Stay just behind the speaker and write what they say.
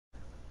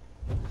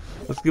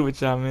Let's get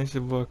with y'all, man. It's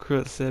your boy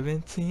Crip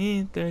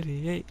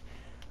 1738.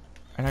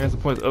 And I got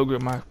some points to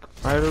upgrade my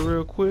fighter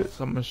real quick,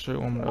 so I'm gonna show you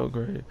what I'm gonna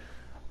upgrade.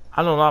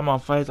 I know a lot of my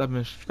fights I've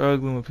been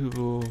struggling with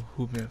people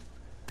who've been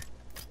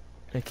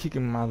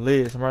kicking my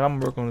legs. Right, I'm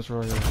gonna work on this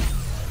right here.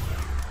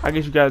 I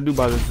guess you gotta do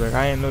by this back.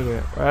 I didn't know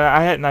that.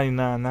 I had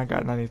 99 and I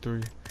got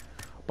 93.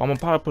 But I'm gonna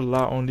probably put a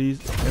lot on these.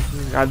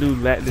 I do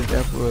lack this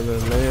effort of the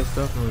leg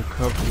stuff and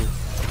recovery.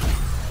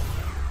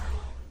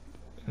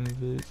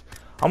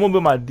 I'm gonna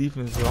build my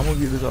defense though. I'm gonna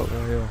get this up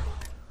right here.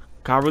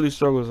 Cause I really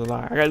struggles a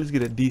lot. I gotta at least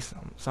get a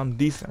decent, something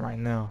decent right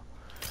now.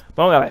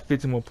 But I only got like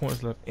 15 more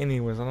points left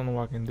anyways. I don't know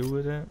what I can do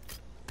with that.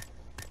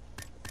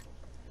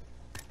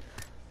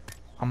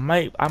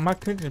 My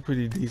clinching is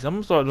pretty decent. I'm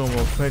gonna start doing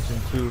more clinching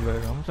too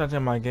later. I'm trying to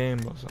turn my game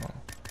up some.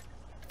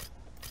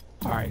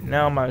 Alright,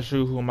 now I'm about to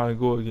show who I'm about to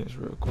go against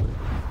real quick.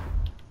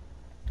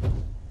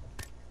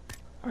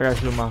 I gotta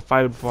show my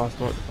fighter before I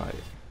start the fight.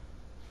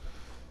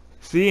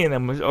 See, ain't that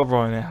much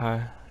overall in that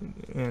high.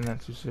 Ain't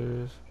not too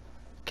serious.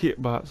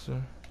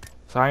 Kickboxer.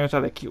 So I ain't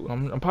gonna try to kick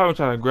him. I'm probably gonna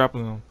try to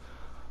grapple him.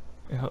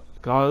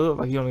 Cause it look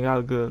like he only got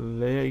a good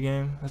leg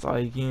game. That's all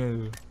he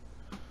can do.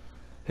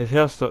 His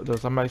health sucked though,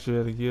 so I might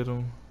sure to get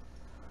him.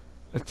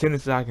 A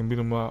tendency I can beat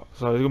him up.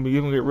 So it's gonna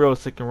get real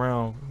second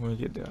round when we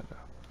get there though.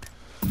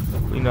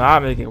 You know, I'll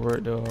make it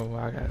work though.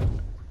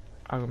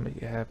 I can make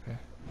it happen.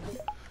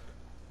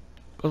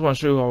 I just want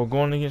to show you who I'm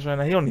going against right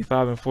now. He only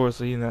 5 and 4,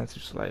 so he's not too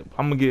slight.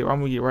 I'm gonna get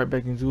right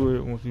back into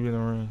it once we in the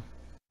ring.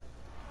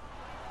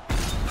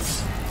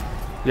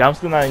 Yeah, I'm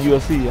still not in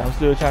UFC. I'm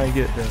still trying to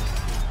get there.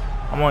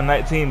 I'm on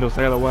 19 though,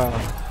 so I got a while.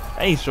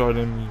 I ain't shorter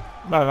than me.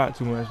 Not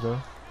too much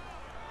though.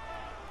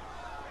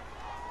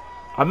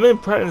 I've been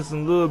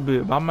practicing a little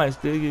bit, but I might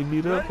still get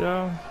beat up,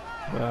 y'all.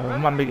 But I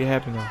might make it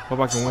happen though. Hope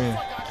I can win.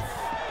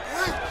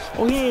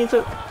 Oh, he ain't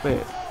took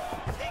that.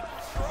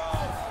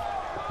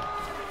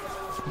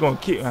 Gonna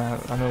kick, I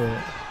know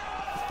that.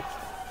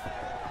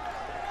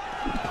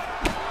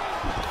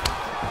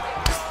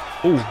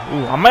 Ooh,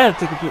 I might have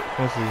to take a kick.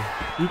 Let's see.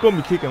 You're gonna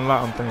be kicking a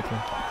lot, I'm thinking.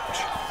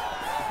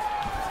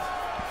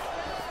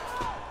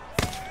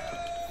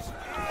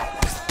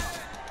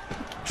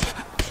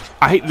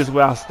 I hate this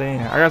way I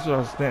stand. I got what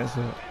I stand,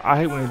 so I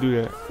hate when they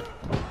do that.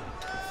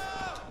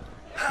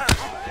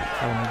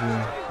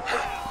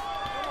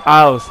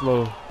 I was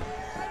slow.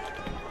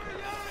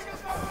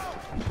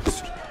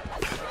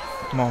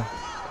 Come on.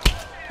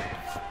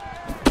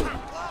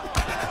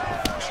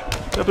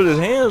 I put his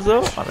hands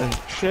up. I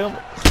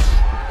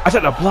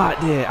tried to block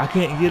that. I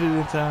can't get it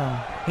in time.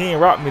 He ain't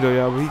rocked me though,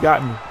 y'all, but he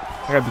got me.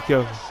 I gotta be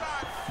careful.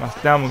 My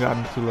stamina got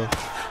me too low.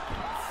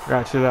 I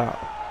gotta chill out.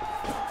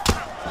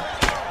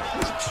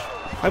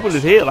 I put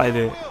his head like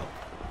that.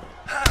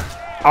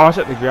 Oh, I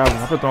tried to grab him.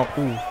 I put on.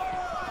 Ooh.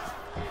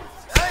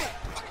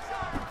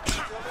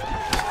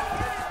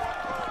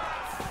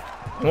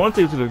 I want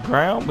to take him to the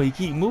ground, but he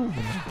keep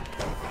moving.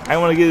 I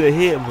want to get it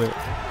ahead, but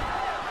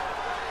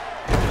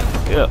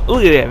yeah,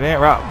 look at that, man.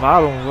 Rock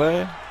bottom,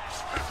 boy.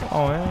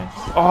 Oh man.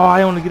 Oh, I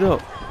didn't want to get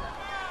up.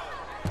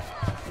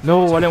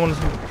 No, I didn't want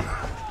to.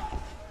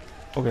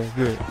 Okay,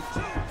 good.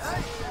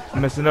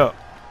 I'm messing up.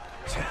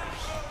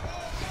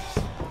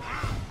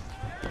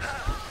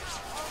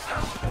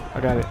 I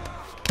got it.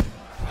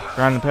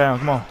 Ground and pound.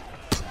 Come on.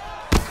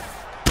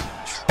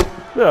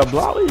 Yeah,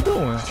 block. What are you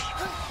doing?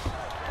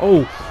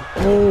 Oh,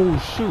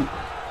 shoot.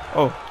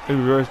 Oh, it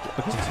reversed.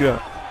 Okay, let's get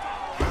up.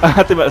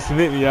 I think about to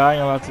submit me, y'all. I ain't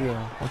gonna lie to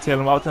y'all. I'll tell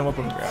him up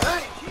on the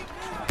ground.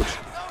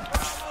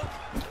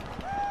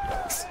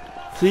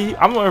 See,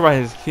 I'm worried about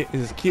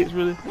his kicks,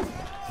 really.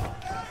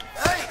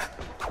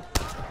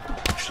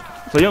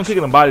 So you don't kick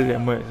in the body that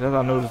much. That's what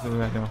I noticed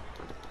right now.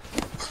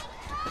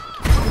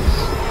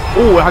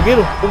 Oh, I get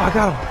him. Oh, I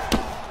got him.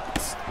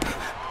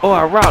 Oh,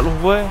 I rocked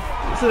him, boy.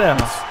 Sit down.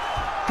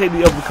 Take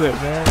the uppercut,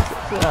 man.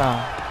 Sit down.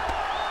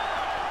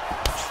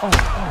 Oh.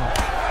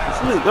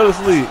 Sleep. Go to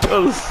sleep.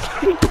 Go to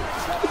sleep.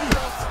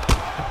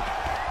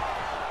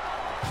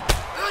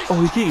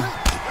 Oh, he keep.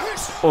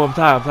 Oh, I'm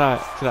tired.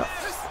 Chill out.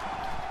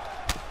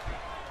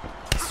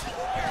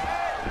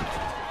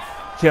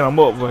 Kill him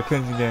up, boy.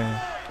 Clinch him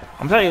down.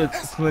 I'm trying to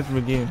clinch him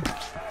again.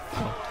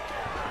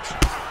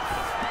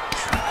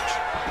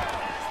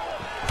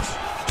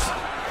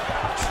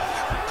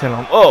 Kill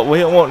him up. Well, he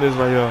don't want this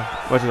right here.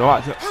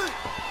 Watch it.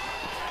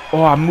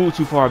 Oh, I moved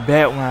too far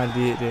back when I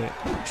did that.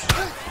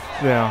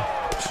 Yeah.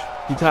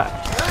 He tight.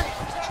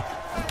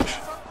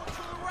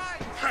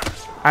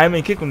 I ain't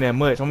been kicking him that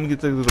much. I'm gonna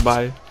get to the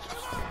body.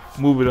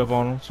 Move it up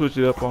on him. Switch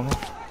it up on him.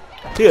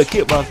 He'll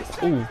kick bounce.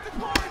 Ooh.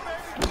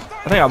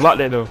 I think I blocked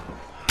that though.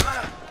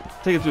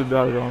 Take it to the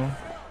body on him.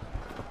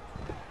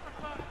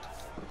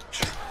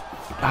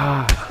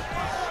 Ah.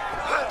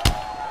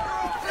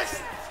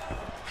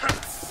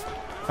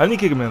 I need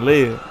to kick him in the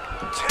leg.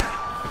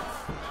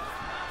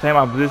 Take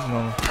my position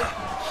on him.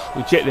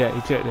 He checked that.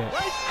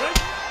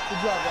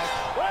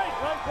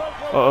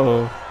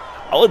 Uh-oh.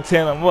 I was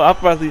telling him, well, I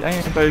thought he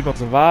was gonna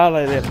survive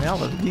like that, man. I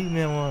was beating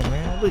him one,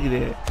 man. Look at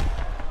that.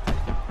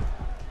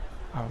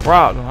 I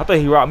robbed him. I thought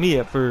he robbed me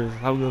at first.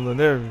 I was a little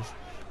nervous.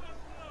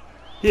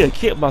 He a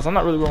kickboxer. I'm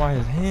not really worried about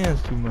his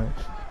hands too much.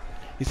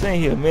 He's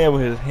saying he a man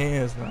with his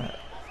hands not.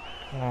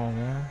 Come on,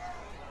 man.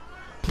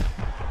 Come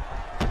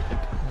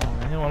on,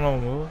 man. He don't know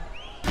move.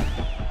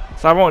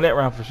 So I won that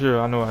round for sure.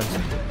 I know I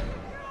did.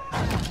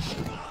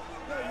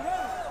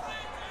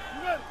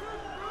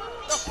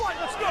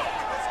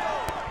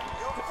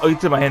 Oh, you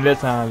took my hand that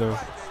time though.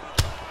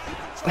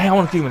 Dang, I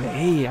want to keep him in the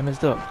head. I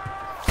messed up.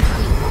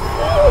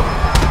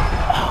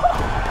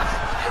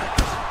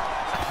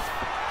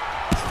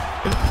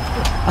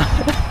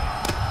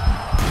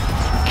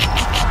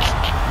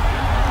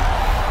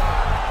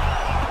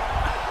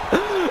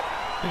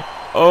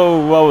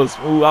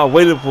 Oh, I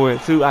waited for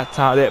it too. I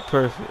timed that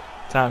perfect.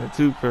 Timed it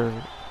too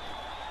perfect.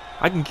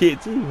 I can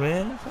kick too,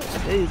 man.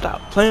 Hey,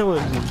 stop playing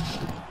with me.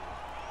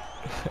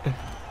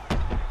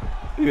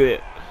 Look at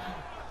that.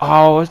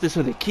 Oh, what's this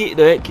for the kick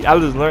though? That kick, I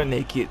just learned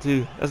that kick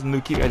too. That's a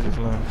new kick I just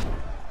learned.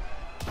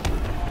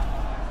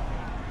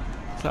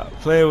 Stop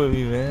playing with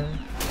me, man.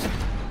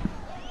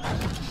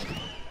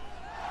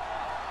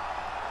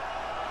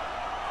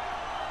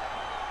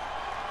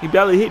 He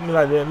barely hit me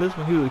like that. This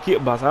one, he was a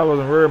kickboxer. I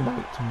wasn't worried about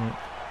it too much.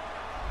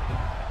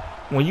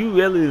 When you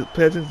really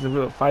pay attention to the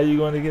real fight you're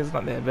going against, it's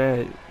not that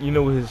bad. You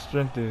know what his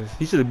strength is.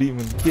 He should have beat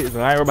me in the kick,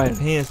 but I ain't worried about his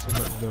hands too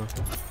much though.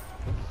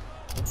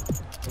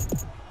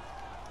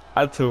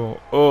 I told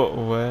him, oh,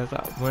 boy,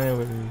 stop playing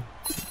with me.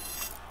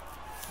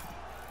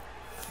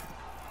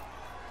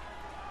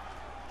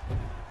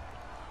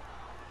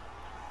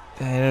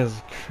 Dang,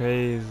 that's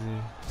crazy.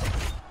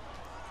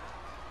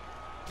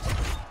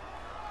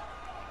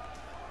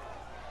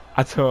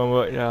 I told him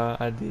what, y'all,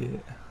 I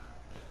did.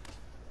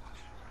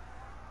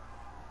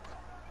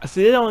 I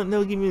said, they don't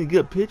never give me a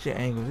good picture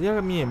angles. They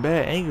got me in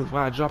bad angles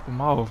while I drop them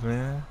off,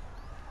 man.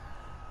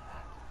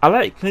 I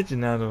like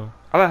clinching now, though.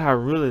 I like how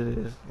real it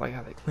is. Like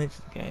how the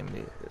clinching game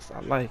is.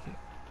 I like it.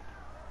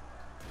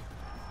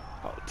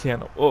 Oh,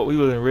 10. Oh, he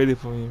wasn't ready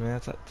for me,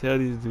 man. So I tell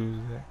these dudes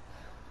that.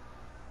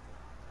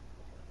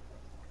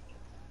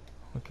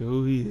 Okay,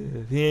 who he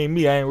is. He ain't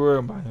me. I ain't worried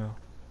about him.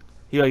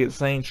 He gotta get the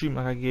same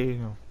treatment like I gave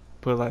him.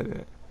 Put it like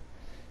that.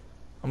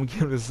 I'm gonna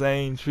give him the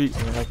same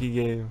treatment like he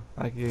gave him.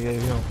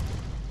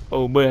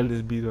 Oh, boy, I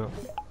just beat up.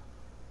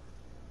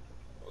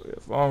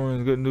 Farmer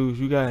is good news.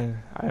 You got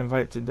I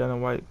invite to Dana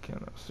White.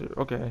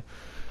 Okay.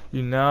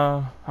 You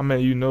now, I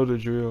mean, you know the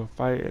drill.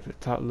 Fight at the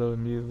top level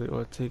immediately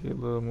or take a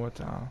little more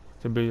time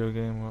to build your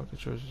game up. The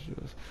choice is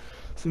yours.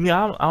 See, me,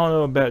 I don't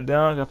know back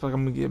down. I feel like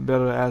I'm going to get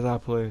better as I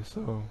play.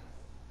 So,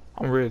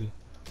 I'm ready.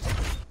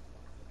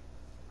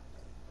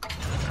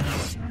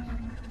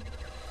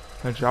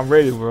 I'm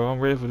ready, bro. I'm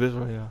ready for this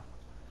right here.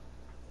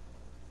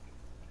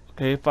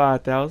 Okay,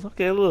 5,000.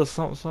 Okay, a little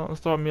something.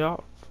 Start me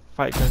off.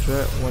 Fight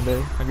contract one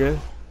day, I guess.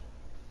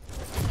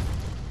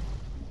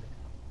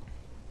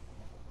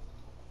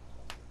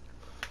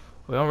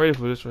 Well, I'm ready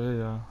for this right here,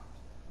 y'all.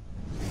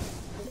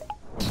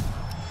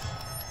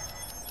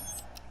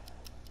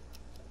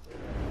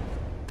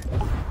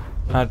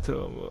 I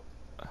told him,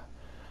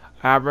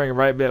 I'll bring it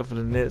right back for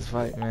the next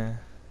fight, man.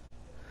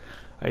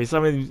 You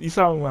saw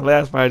me my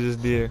last fight I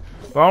just did.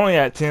 But I only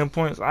had 10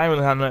 points. I ain't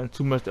really have nothing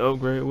too much to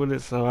upgrade with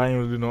it, so I ain't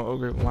really do no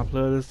upgrade with my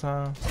player this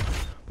time.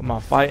 But my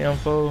fight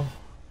info,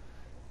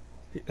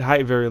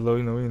 height very low,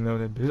 you know, we know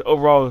that. But his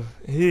overall,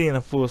 he ain't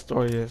a full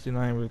story yet, so you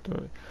know, I ain't really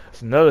throw it.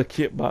 It's another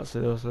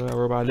kickboxer though, so I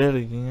worry about that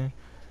again.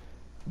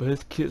 But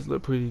his kicks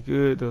look pretty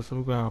good though, so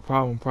we're gonna have a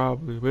problem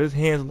probably. But his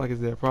hands look like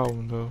it's that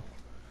problem though.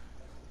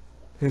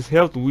 His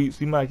health weak, so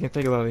he might can't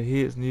take a lot of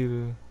hits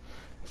neither.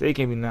 So he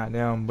can't be knocked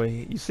down, but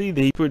you see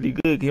that he pretty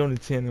good. He only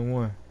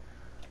 10-1.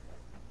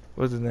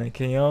 What's his name?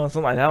 Kenyon?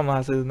 Something like that. I don't know how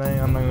to say his name.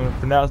 I'm not gonna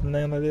pronounce the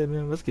name like that,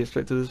 man. Let's get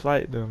straight to this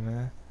fight though,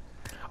 man.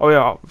 Oh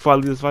yeah, before I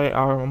leave this fight,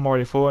 I'm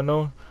already 4-0.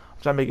 I'm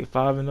trying to make it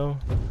 5-0.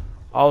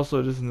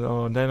 Also, this is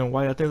Dana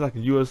White. I think it's like a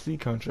UFC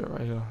contract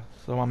right here,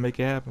 so I'm gonna make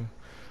it happen.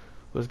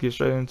 Let's get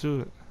straight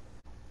into it.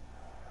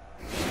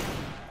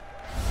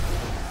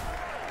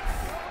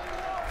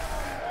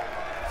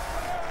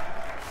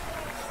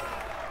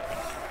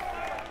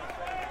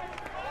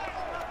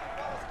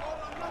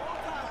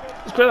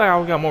 It's crazy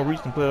how we got more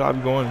reach than players I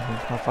be going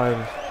against my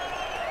fighters.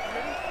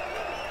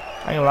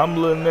 I ain't I'm a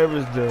little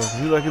nervous though.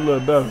 He like a little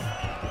better.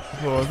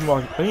 It's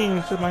more, he ain't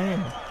even shake my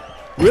hand.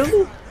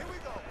 Really?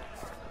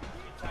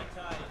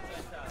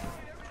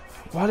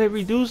 Why they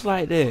reduce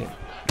like that?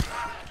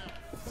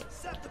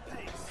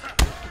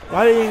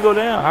 Why they didn't go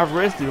down? I've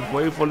rested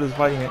way before this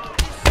fight.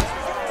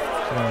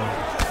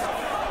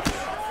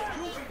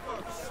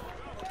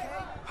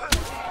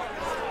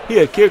 He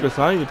a kicker,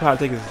 so I need to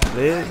probably take his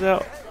legs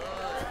out.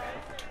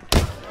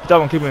 I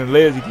thought I'm keeping his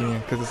legs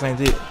again, because this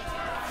ain't it.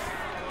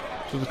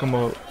 Supposed to come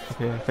up.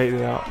 Okay, fade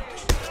it out.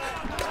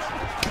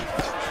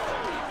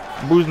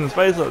 I'm bruising his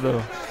face up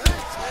though.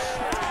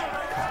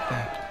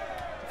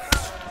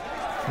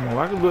 Come on,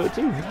 I can do it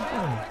too.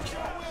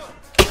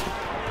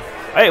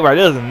 Hey, right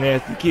there's a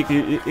nasty kick.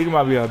 It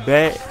might be a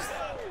back.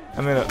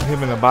 I mean,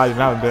 him in the body,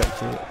 not a back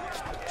to it.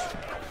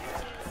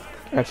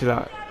 Catch it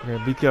out.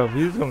 Okay, be careful.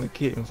 He's gonna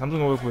kick him. So I'm just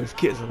gonna work for his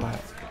kicks a lot.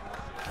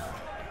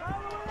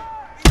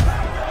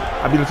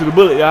 I beat him to the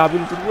bullet, y'all. I beat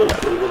him to the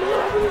bullet.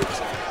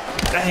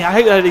 Dang, I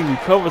hate that he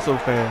recover so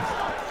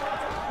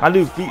fast. My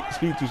dude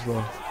speed too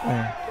slow.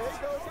 Dang.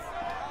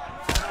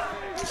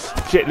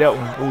 Check that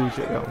one. Ooh,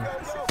 check that one.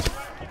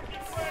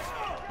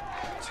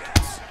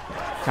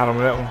 Caught him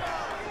with that one.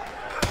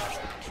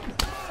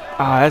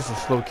 Ah, that's a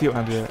slow kill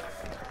I did.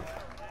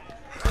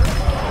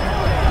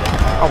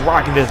 I'm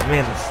rocking this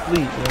man to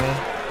sleep, man.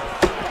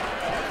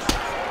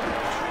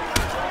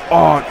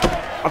 Oh,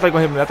 I thought you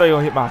gonna hit me. I thought you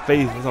gonna hit my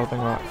face. That's all I'm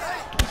thinking about.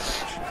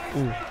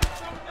 Ooh.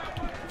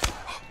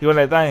 You on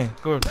that thing?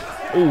 Go.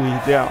 Ooh,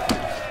 he's down.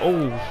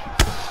 Oh.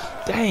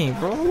 Dang,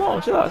 bro. Hold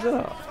on. Chill out, chill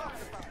out.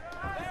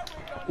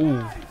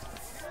 Ooh.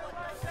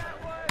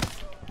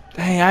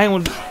 Dang, I didn't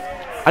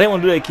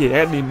want to do that kid. I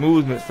had these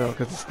movements though,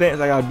 cause the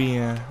stance I gotta be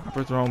in. I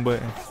pressed the wrong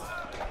button.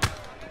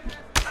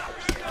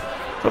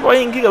 So boy, he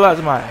didn't kick a lot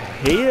to my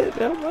head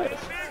that much.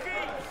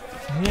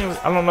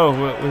 I don't know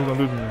what he's gonna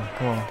do to me.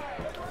 Come on.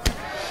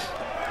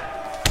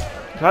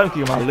 Try to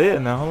kick my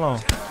leg now. Hold on.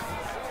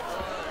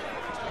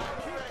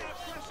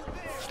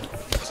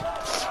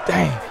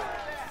 Dang.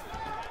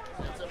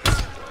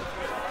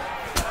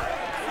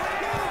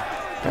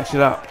 Catch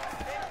it out.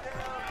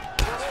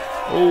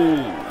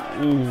 Ooh.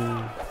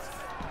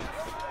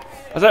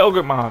 I was like, oh,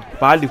 get my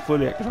body for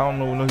that because I don't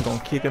know if he's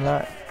gonna kick or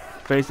not.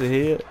 Face or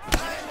head.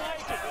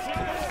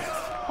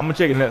 I'm gonna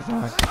check it next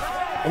time.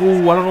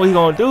 Ooh, I don't know what he's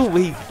gonna do,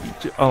 but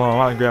oh, I'm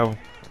gonna grab him.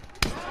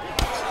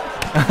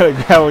 I'm gonna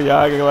grab him, y'all.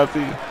 I gotta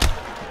see.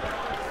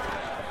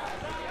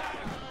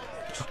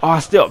 Oh, I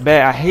stepped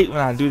back. I hate when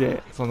I do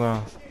that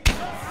sometimes.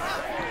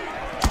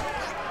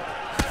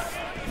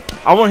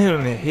 I want to hit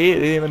him in the head.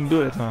 They didn't let me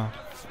do it that time.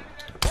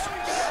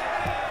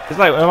 It's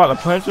like when I'm about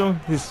to punch him,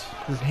 his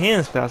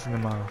hand's faster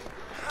than mine.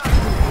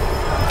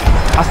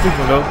 I sleep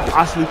him though.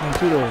 I sleep him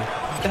too though.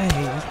 Dang,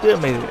 he still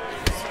made it.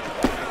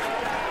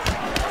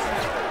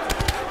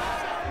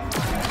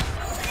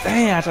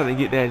 Dang, I tried to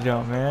get that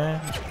jump, man.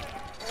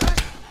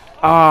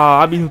 Ah,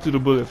 I beat him to the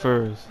bullet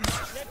first.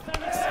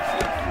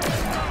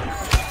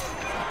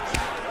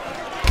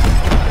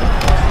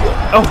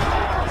 Oh,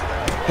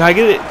 can I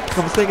get it? A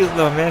couple seconds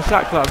left, man.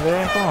 Shot clock,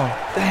 man. Come on.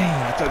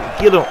 Dang, I tried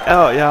to get him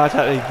out, y'all. I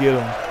tried to get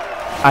him.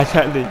 I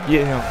tried to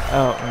get him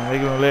out, man. They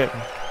gonna let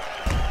me.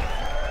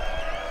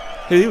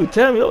 He was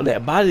telling me, oh,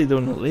 that body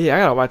on the leg. I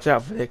gotta watch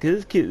out for that, cause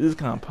this kid is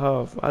kind of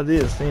powerful. I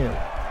did see him.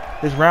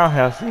 This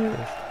roundhouse is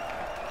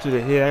to the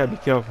head. I gotta be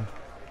careful.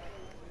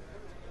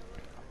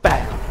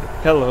 Bam.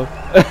 Hello.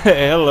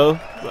 Hello.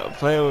 Stop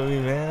playing with me,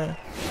 man.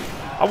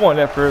 I want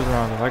that first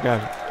round though. I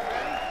got it.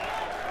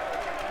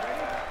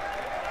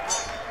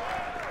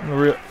 I'm a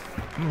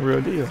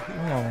real deal.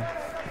 Come on.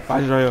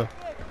 Body right here.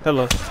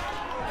 Hello.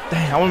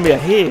 Dang, I wanna be a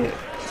head.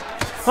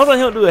 How come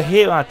he don't do a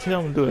head when I tell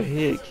him to do a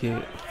head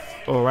kick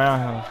or a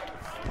roundhouse?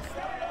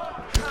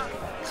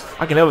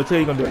 I can never tell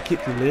you gonna do a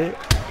kick to the leg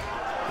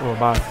or a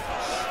body.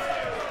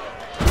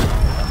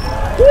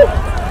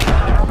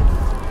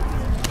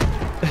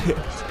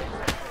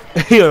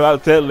 He don't know how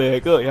to tell the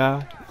leg up,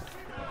 y'all.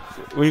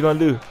 What you gonna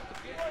do?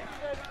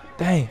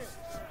 Dang.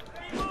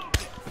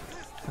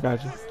 I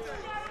got you.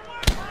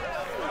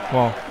 Come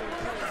on.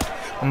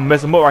 I'm gonna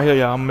mess him up right here,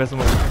 y'all. I'm gonna mess him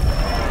up.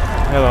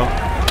 Hello.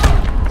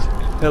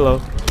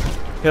 Hello.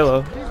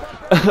 Hello.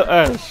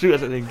 Shoot, I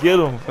said they get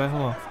him, man.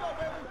 Hold on.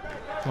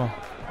 Come on.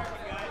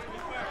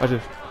 Watch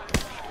this.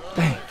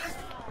 Dang.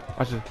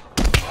 Watch this.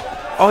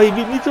 Oh, he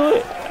beat me to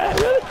it?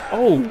 Really?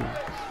 Oh.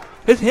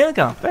 His hand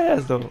kind of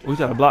fast, though. We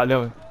try to block that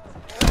one.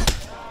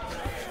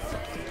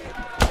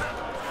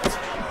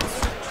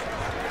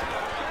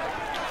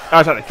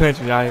 I tried to clinch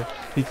him, y'all.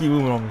 He keep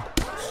moving on me.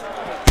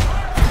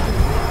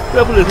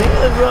 Look at his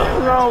hands, bro.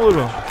 What's wrong with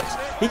him?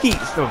 He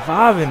keeps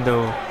surviving,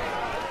 though.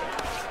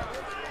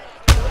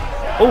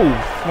 Oh,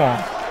 come on.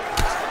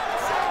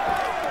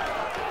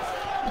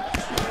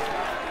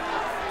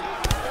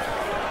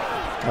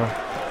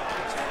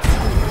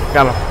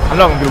 Got him. I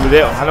know I'm gonna get him with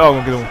that one. I know I'm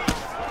gonna get him.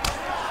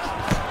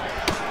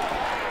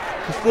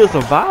 He's still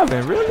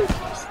surviving, really?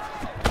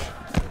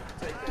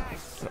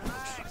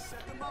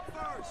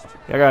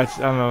 Yeah, I got.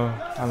 I know.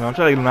 I'm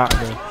trying to get him out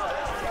there.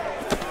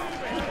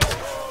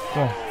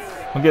 Come on.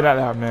 I'm getting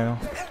out man.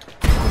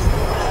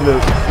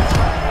 Look.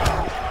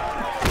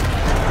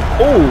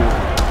 Oh.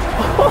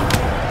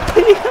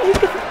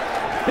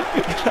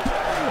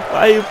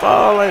 Why you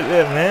fall like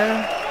that,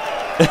 man?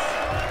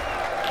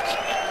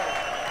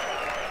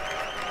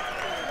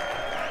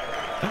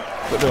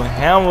 Put them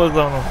hammers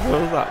on them,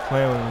 bro. Stop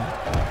playing with me.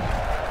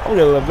 I'm gonna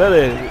get a little better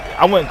at it.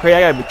 I went crazy. I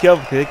gotta be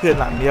careful because they could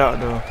knock me out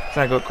though.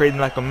 Trying to go crazy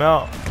like a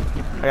mount.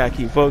 I gotta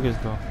keep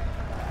focused though.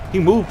 He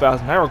moved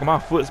fast, and I work on my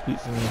foot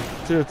speeds and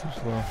still too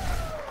slow.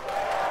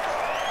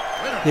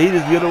 He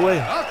just get away.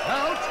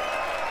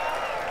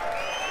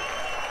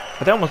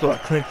 But that almost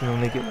like clinching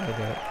when they get like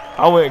that.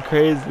 I went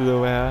crazy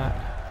though, man.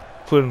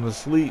 Put him to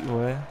sleep,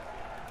 boy.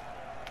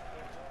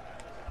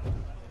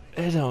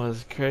 That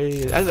was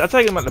crazy. I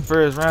talking about the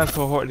first round.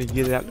 So hard to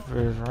get it out the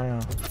first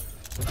round.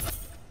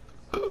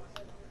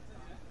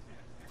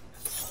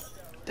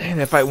 Damn,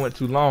 that fight went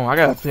too long. I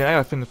gotta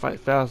finish the fight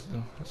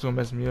faster. That's gonna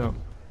mess me up.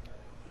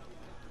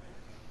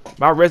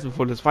 I rested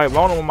before this fight, but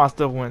I don't know when my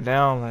stuff went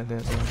down like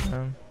that, though,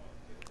 man.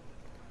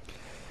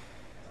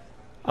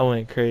 I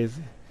went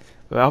crazy.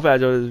 But I hope I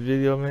enjoyed this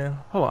video, man.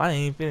 Oh, I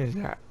ain't even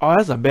finished that. Oh,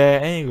 that's a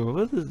bad angle.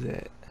 What is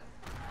that?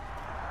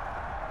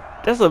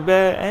 That's a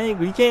bad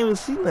angle. You can't even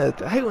see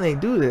nothing. I hate when they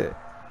do that.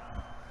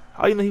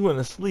 How you know he went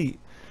to sleep?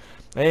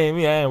 That ain't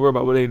me. I ain't worried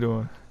about what they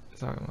doing.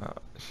 Talking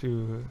about,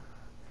 shoot.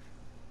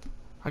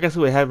 I guess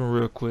what happened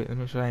real quick. Let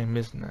me make sure I ain't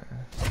missing nothing.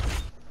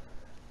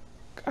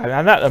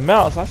 I knocked him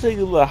out, so I should get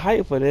a little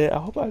hype for that. I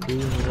hope I do.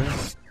 Man.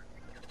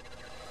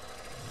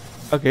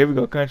 Okay, here we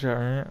go. Contract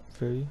earn.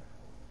 Feel you.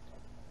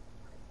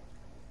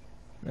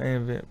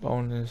 Main event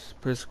bonus.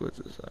 Press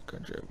switches.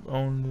 Contract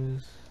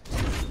bonus.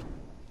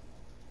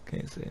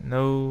 Can't say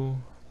no.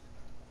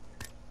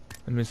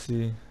 Let me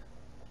see.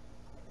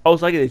 Oh,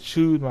 so I get to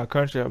choose my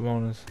contract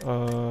bonus.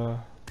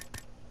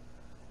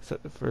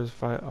 Set the first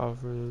fight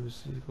offer.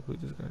 Receive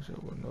complete this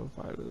contract with no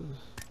fighters.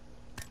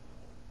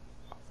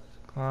 Offer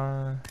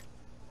decline.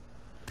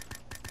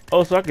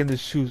 Oh, so I can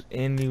just choose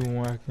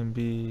anyone I can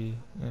be.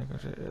 Yeah,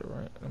 contract at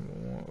rank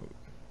 #1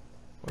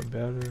 or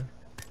better.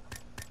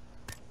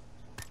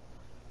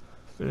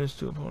 Finish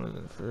 2 opponents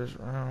in the first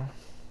round.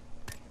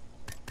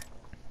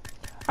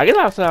 I guess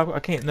outside I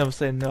can't never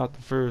say no out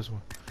the first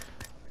one.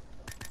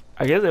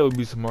 I guess that would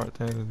be a smart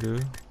thing to do.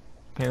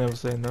 Can't never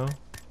say no.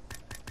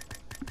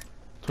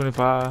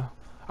 25.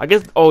 I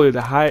guess. Oh, yeah,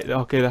 the height.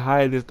 Okay, the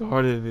higher it is, the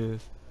harder it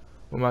is.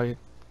 With my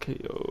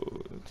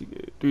KO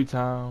 3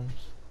 times.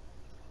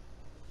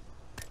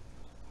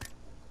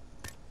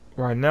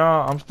 Right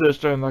now, I'm still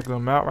trying to knock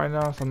them out right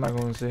now, so I'm not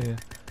gonna say.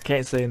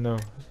 Can't say no.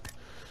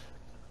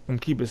 I'm gonna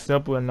keep it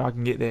simple, and I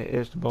can get that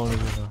extra bonus.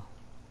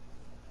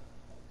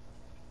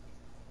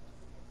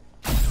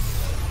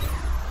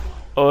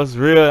 Oh, it's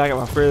real. I got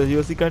my first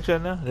UFC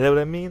contract now. Is that what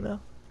that mean now?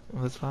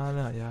 Let's find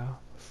out, y'all.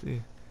 Let's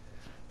see.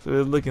 So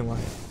it's looking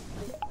like.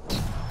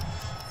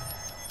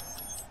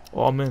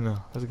 Oh, I'm in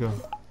now. Let's go.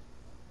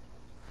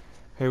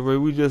 Hey, Ray,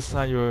 we just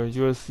signed your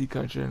UFC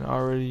contract, and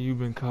already you've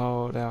been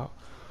called out.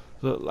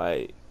 Look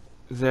like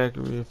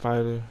Zachary, a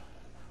fighter,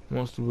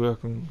 wants to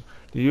welcome you.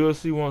 The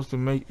UFC wants to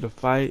make the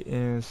fight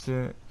and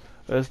send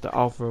us the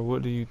offer.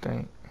 What do you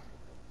think?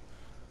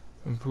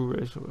 Improve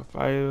ratio with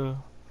fighter.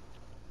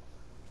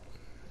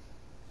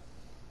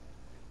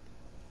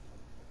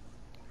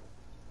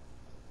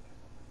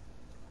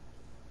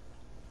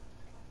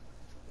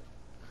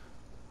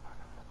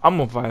 I'm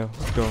gonna fight him.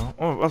 Let's go.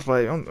 Let's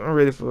fight. I'm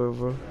ready for it,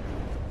 bro.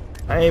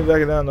 I ain't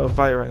backing down no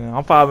fight right now.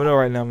 I'm 5-0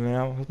 right now,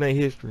 man. Let's make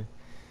history.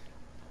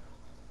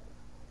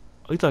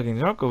 Oh, he talking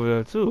junk over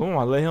there too. I'm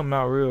gonna let him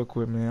out real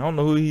quick, man. I don't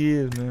know who he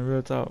is, man.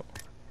 Real talk.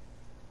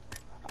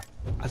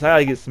 That's how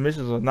I get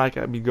submissions or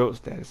knockout be GOAT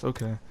status.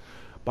 Okay.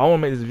 But I wanna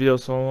make this video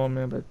so long,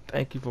 man. But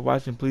thank you for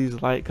watching.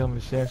 Please like,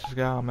 comment, share,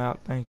 subscribe. I'm out. Thank you.